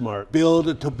 You're smart.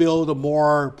 Build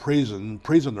more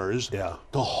prisoners to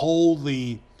hold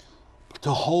the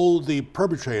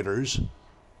perpetrators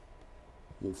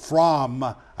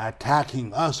from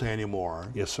attacking us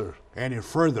anymore. Yes, sir. Any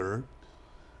further,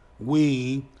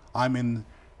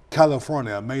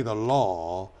 California made a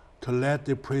law to let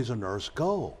the prisoners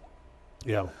go.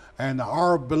 Yeah. And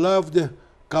our beloved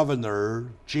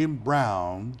Governor Jim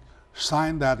Brown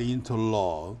signed that into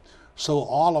law. So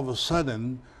all of a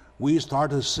sudden, we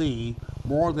start to see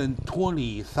more than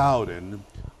 20,000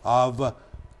 of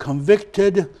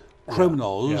convicted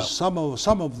criminals. Some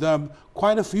of them,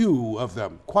 quite a few of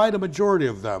them, quite a majority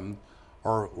of them,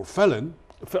 are felon.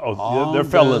 They're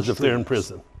felons if they're in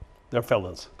prison. They're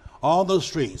felons. On the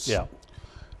streets. Yeah.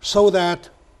 So that,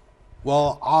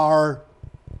 our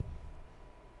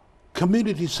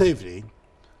community safety,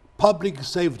 public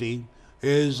safety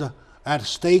is at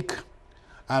stake,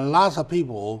 and lots of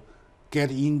people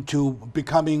get into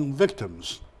becoming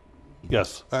victims.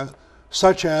 Yes.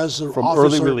 Such as from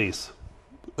early release.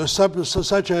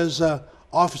 Such as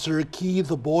Officer Keith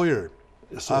Boyer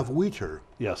of Wheater.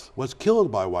 Yes. Was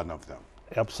killed by one of them.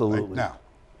 Absolutely. Right now.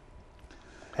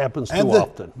 Happens too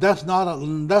often. That's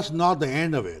not the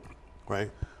end of it, right?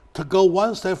 To go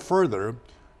one step further,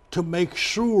 to make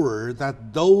sure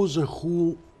that those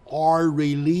who are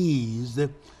released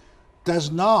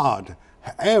does not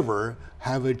ever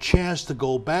have a chance to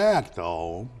go back,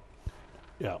 though.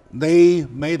 Yeah. They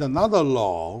made another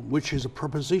law, which is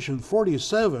Proposition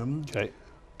 47,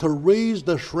 to raise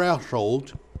the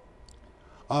threshold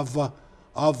of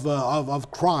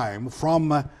crime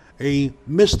from a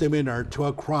misdemeanor to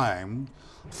a crime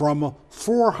from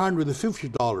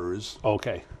 $450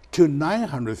 to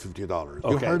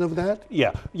 $950. You heard of that?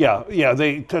 Yeah.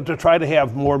 They to try to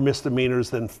have more misdemeanors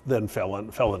than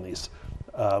felonies.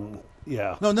 No.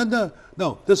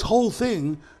 This whole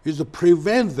thing is to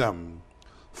prevent them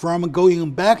from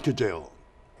going back to jail.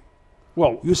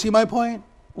 Well, you see my point?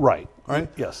 Right. Right?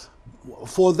 Yes.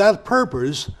 For that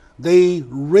purpose, they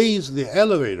raise the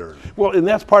elevator. Well, and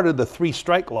that's part of the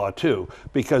 3-strike law too,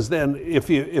 because then if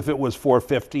it was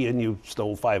 450 and you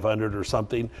stole 500 or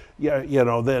something,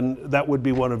 then that would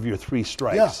be one of your 3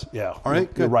 strikes. Yeah. All right.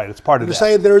 You're right. It's part of that. You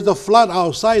say there's a flood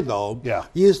outside, though. Yeah.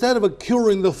 Instead of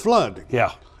curing the flood.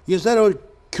 Yeah. Instead of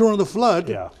curing the flood.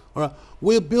 Yeah.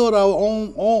 We build our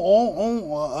own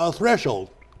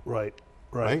threshold. Right.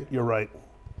 You're right.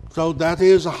 So that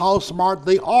is how smart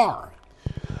they are.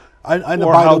 And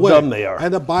or how dumb they are.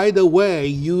 And by the way,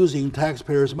 using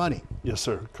taxpayers' money. Yes,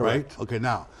 sir. Correct. Right? Okay,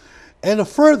 now. And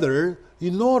further,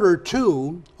 in order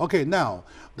to,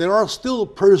 there are still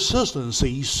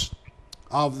persistencies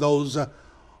of those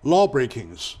law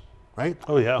breakings, right?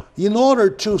 Oh, yeah. In order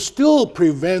to still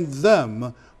prevent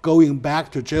them going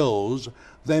back to jails,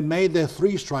 they made the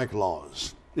 3-strike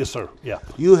laws. Yes, sir. Yeah.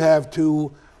 You have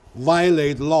to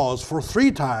violate laws for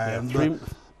 3 times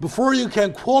before you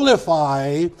can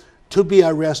qualify to be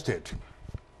arrested.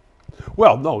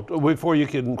 Well, no, before you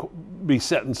can be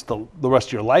sentenced to the rest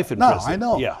of your life in prison. No, I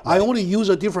know. Yeah, I only use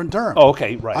a different term. Oh,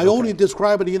 okay, right. I only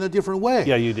describe it in a different way.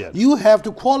 Yeah, you did. You have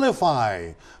to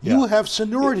qualify. Yeah. You have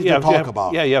seniority to talk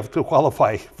about. Yeah, you have to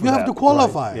qualify. You have to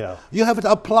qualify. Right, yeah. You have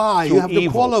to apply. You have to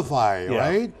evil. qualify, Yeah.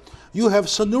 right? You have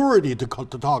seniority to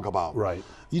talk about. Right.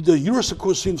 Your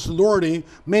seniority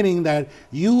meaning that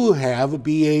you have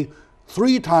be a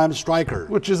 3-time striker.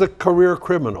 Which is a career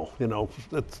criminal, you know.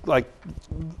 It's like...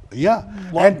 Yeah.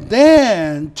 And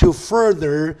then to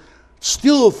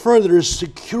still further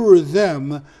secure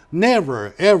them,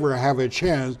 never ever have a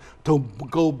chance to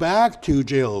go back to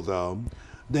jail though,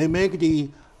 they make the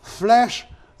flash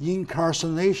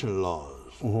incarceration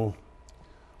laws,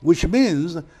 which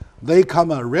means they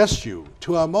come arrest you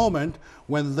to a moment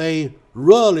when they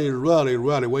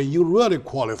really, when you really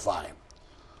qualify.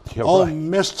 Yeah, oh, right.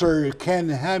 Mr. Ken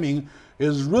Hamming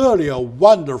is really a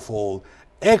wonderful,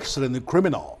 excellent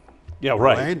criminal. Yeah,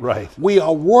 right. We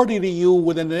awarded you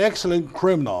with an excellent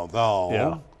criminal, though.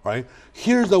 Yeah. Right.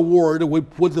 Here's the award. We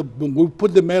put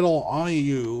the medal on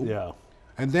you. Yeah.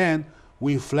 And then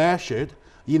we flash it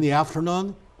in the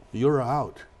afternoon. You're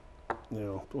out.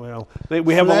 Yeah. Well,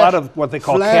 we have a lot of what they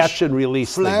call catch and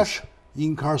release flash things.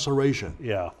 Incarceration.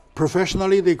 Yeah.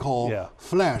 Professionally, they call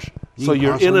flash. So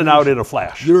you're in and out in a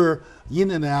flash. You're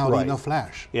in and out in a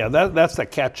flash. Yeah, that's the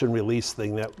catch and release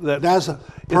thing. That's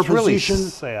Proposition really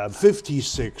sad.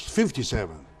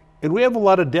 57. And we have a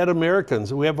lot of dead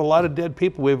Americans. We have a lot of dead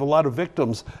people. We have a lot of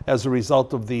victims as a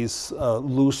result of these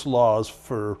loose laws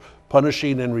for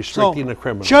punishing and restricting a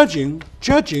criminal.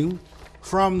 Judging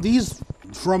from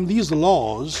these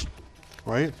laws,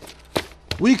 right?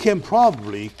 We can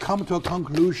probably come to a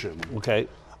conclusion. Okay.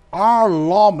 Our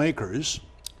lawmakers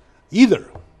either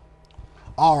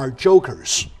are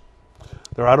jokers.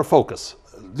 They're out of focus.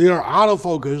 They are out of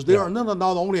focus. They are not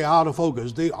only out of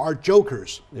focus. They are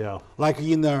jokers. Yeah. Like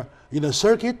in a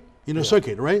circuit,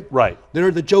 right? Right.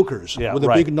 They're the jokers with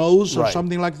a big nose or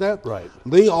something like that. Right.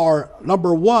 They are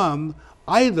number one,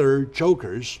 either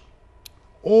jokers,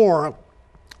 or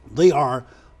they are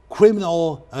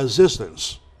criminal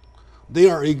assistants. They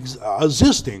are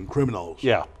assisting criminals.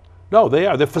 Yeah. No, they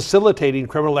are. They're facilitating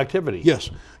criminal activity. Yes.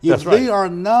 If they are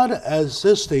not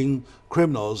assisting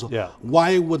criminals,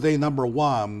 why would they, number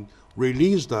one,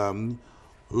 release them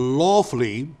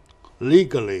lawfully,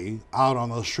 legally out on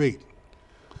the street?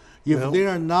 If they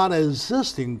are not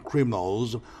assisting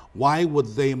criminals, why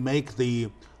would they make the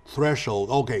threshold?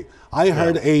 Okay, I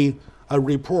heard a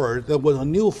report. There was a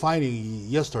new finding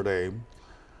yesterday.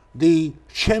 The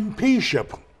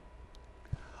championship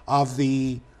of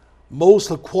the most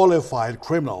qualified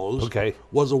criminals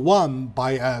was won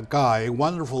by a guy,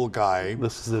 wonderful guy,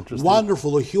 this is interesting,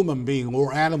 wonderful human being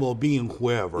or animal being,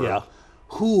 whoever,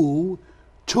 who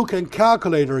took a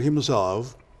calculator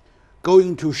himself,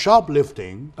 going to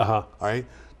shoplifting, right,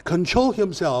 control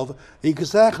himself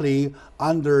exactly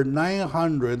under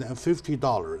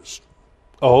 $950.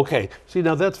 Oh, okay. See,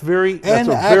 now that's a very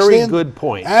good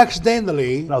point.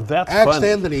 Accidentally, now that's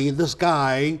funny. This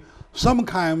guy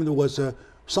sometimes were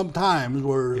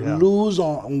loose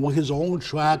on his own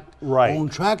track. Own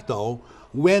track though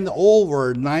went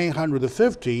over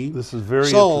 950. This is very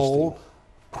interesting.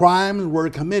 Crimes were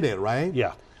committed, right?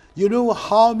 Yeah. You know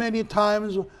how many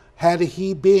times had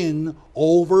he been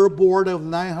overboard of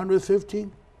 950?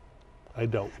 I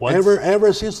don't.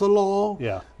 Ever since the law.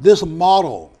 Yeah. This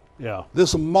model. Yeah.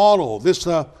 This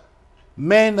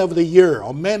man of the year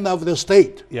or man of the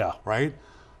state. Yeah. Right.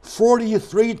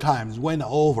 43 times went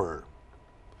over.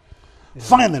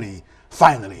 Yeah.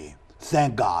 Finally,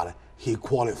 thank God, he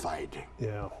qualified.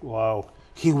 Yeah, wow.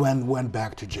 He went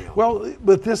back to jail. Well,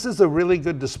 but this is a really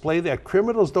good display that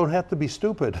criminals don't have to be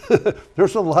stupid.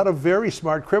 There's a lot of very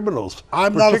smart criminals.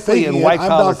 I'm not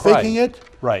faking it.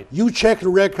 Right. You check the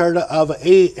record of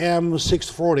AM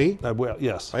 640. Well,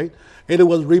 yes. Right. It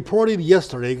was reported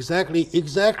yesterday, exactly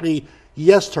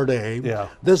yesterday. Yeah.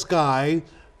 This guy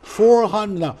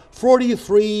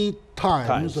 43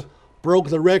 times broke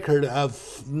the record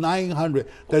of 900,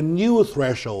 the new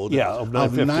threshold of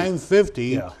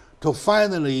 950 to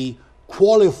finally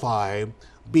qualify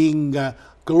being a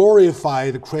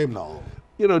glorified criminal.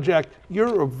 You know, Jack,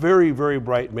 you're a very, very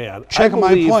bright man. Check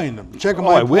my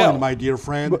point, my dear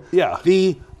friend.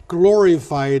 The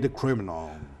glorified criminal.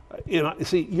 You know,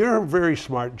 see, you're a very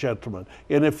smart gentleman.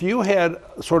 And if you had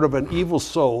sort of an evil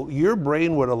soul, your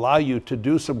brain would allow you to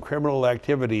do some criminal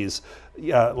activities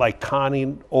like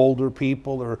conning older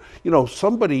people or, you know,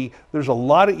 there's a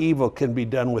lot of evil can be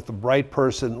done with a bright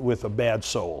person with a bad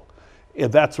soul.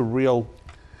 And that's a real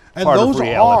part of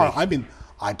reality.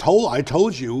 I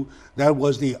told you that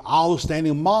was the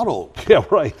outstanding model. Yeah,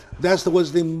 right. That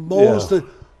was the most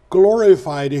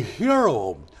glorified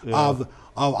hero of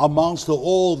amongst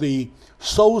all the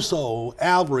so-so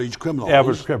average criminals.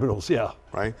 Average criminals, yeah.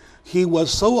 Right? He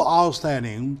was so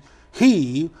outstanding.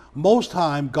 He most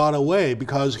time got away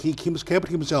because he kept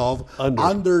himself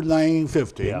under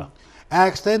 950. Yeah.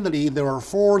 Accidentally, there were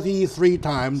 43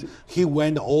 times he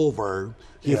went over.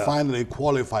 He finally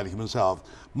qualified himself.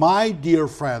 My dear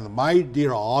friend, my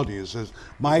dear audiences,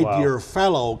 my dear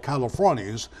fellow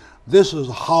Californians, this is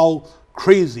how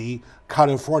crazy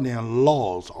Californian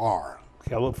laws are.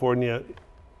 California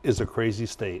is a crazy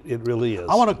state. It really is.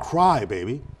 I want to cry,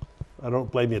 baby. I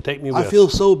don't blame you. Take me with. I feel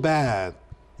so bad.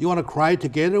 You want to cry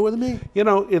together with me? You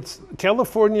know,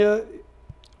 California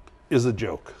is a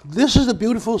joke. This is the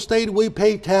beautiful state we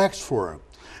pay tax for.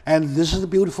 And this is the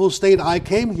beautiful state I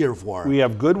came here for. We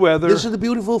have good weather. This is the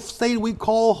beautiful state we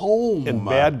call home. And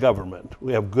bad government.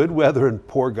 We have good weather and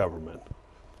poor government.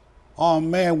 Oh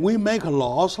man, we make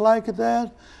laws like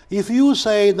that? If you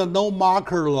say the no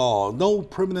marker law, no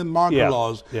permanent marker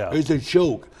laws is a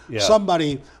joke. Yeah.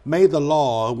 Somebody made the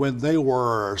law when they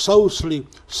were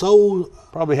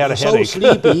probably had a headache.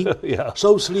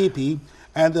 So sleepy,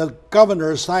 and the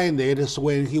governor signed it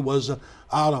when he was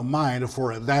out of mind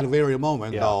for that very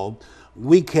moment. Though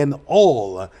we can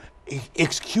all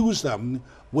excuse them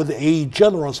with a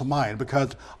generous mind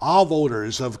because our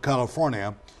voters of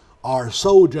California are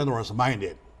so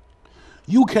generous-minded.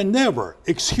 You can never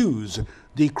excuse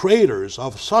the creators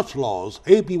of such laws,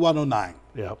 AB 109.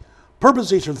 Yeah.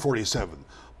 Proposition 47,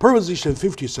 Proposition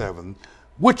 57,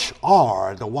 which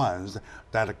are the ones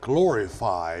that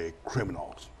glorify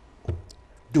criminals.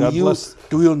 Do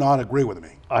you not agree with me?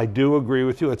 I do agree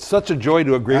with you. It's such a joy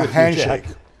to agree with you, Jack.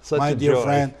 My dear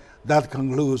friend, that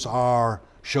concludes our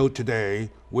show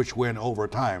today, which went over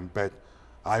time, but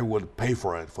I would pay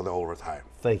for it for the overtime.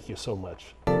 Thank you so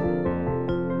much.